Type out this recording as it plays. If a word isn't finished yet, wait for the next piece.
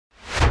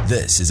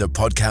This is a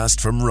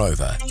podcast from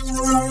Rover.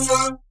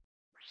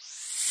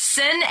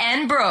 Sin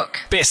and Brook.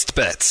 Best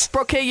bits.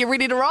 Brook, you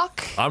ready to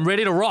rock? I'm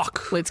ready to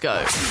rock. Let's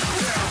go.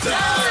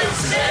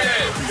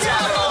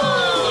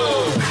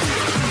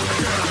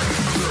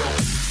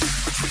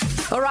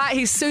 All right,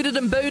 he's suited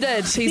and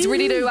booted. He's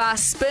ready to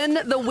spin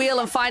the wheel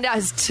and find out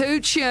his 2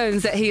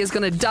 tunes that he is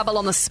going to double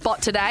on the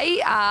spot today.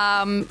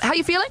 How are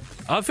you feeling?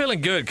 I'm feeling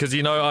good because,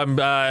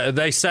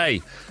 they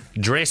say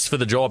dress for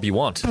the job you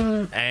want.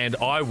 And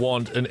I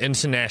want an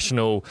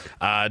international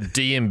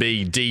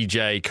D&B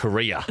DJ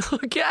career.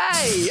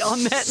 Okay,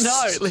 on that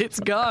note, let's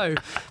go.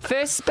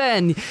 First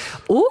spin.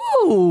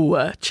 Ooh,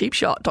 cheap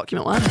shot,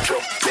 document 1.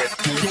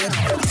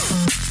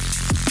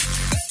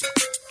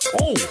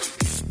 Oh!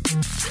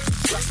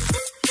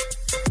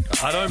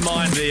 I don't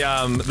mind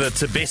the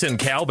Tibetan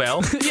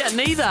cowbell. Yeah,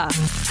 neither.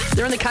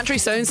 They're in the country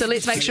soon, so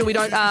let's make sure we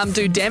don't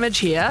do damage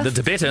here. The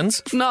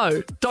Tibetans?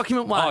 No,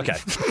 document 1. Oh, okay.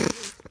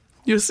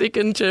 Your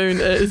second tune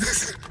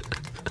is...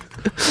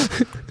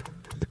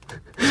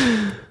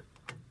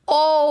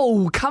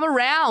 Oh, Come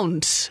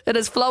Around. It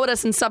is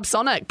Floatus and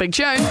Subsonic. Big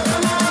tune.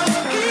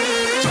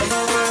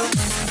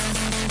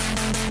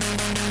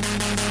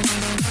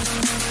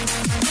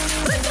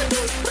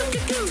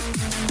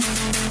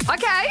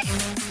 Okay.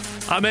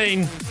 I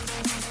mean,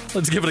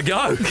 let's give it a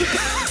go.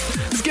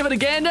 Let's give it a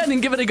gander and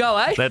then give it a go,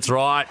 eh? That's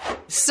right.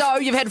 So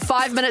you've had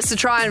 5 minutes to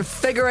try and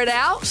figure it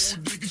out.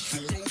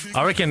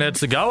 I reckon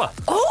it's a goer.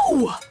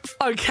 Oh,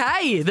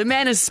 okay. The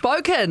man has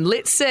spoken.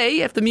 Let's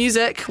see if the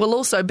music will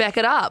also back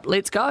it up.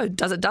 Let's go.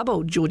 Does it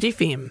double? George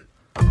FM.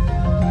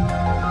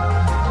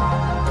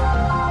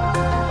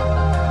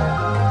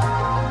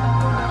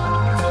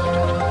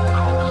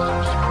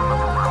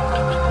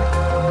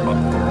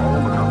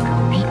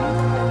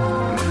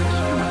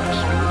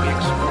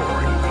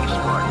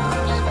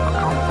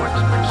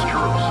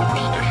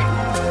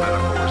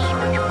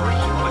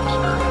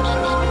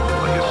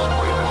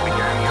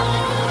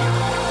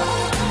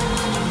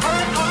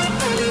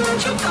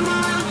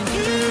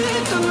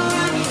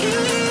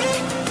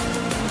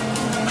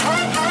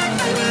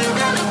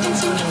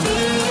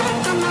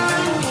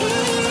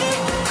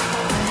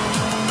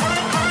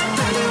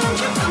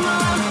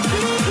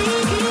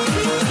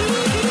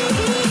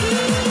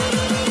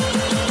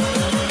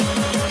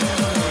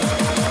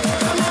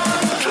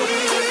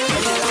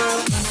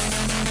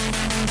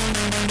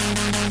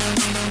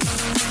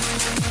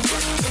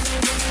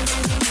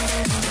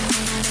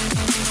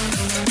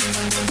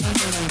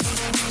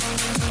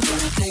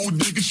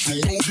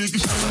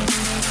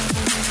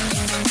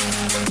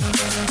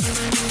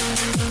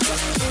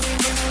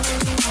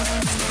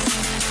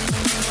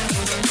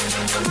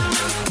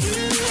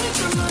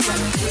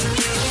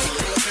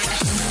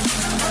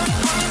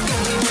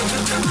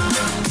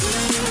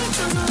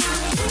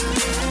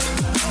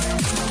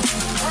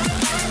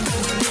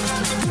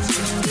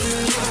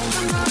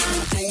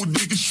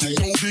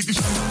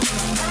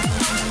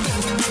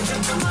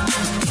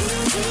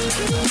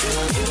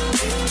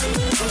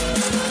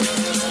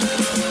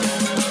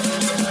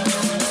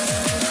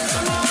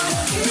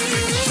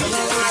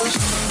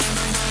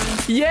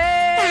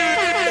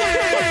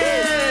 Yes!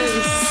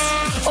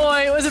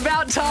 Oi, it was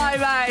about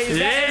time, eh? Yes!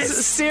 That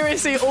is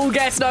seriously all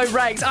gas, no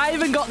brakes. I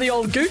even got the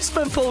old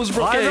goosebump pulls,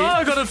 Brookie. I know,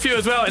 I got a few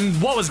as well.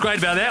 And what was great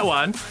about that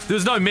one, there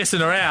was no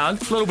messing around.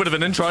 A little bit of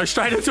an intro,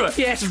 straight into it.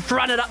 Yeah, just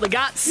run it up the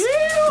guts.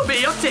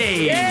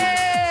 Beauty!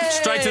 Yay!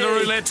 Straight to the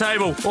roulette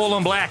table, all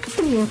in black.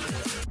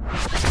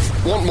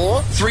 Want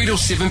more? 3 till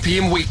 7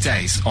 p.m.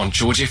 weekdays on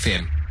George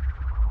FM.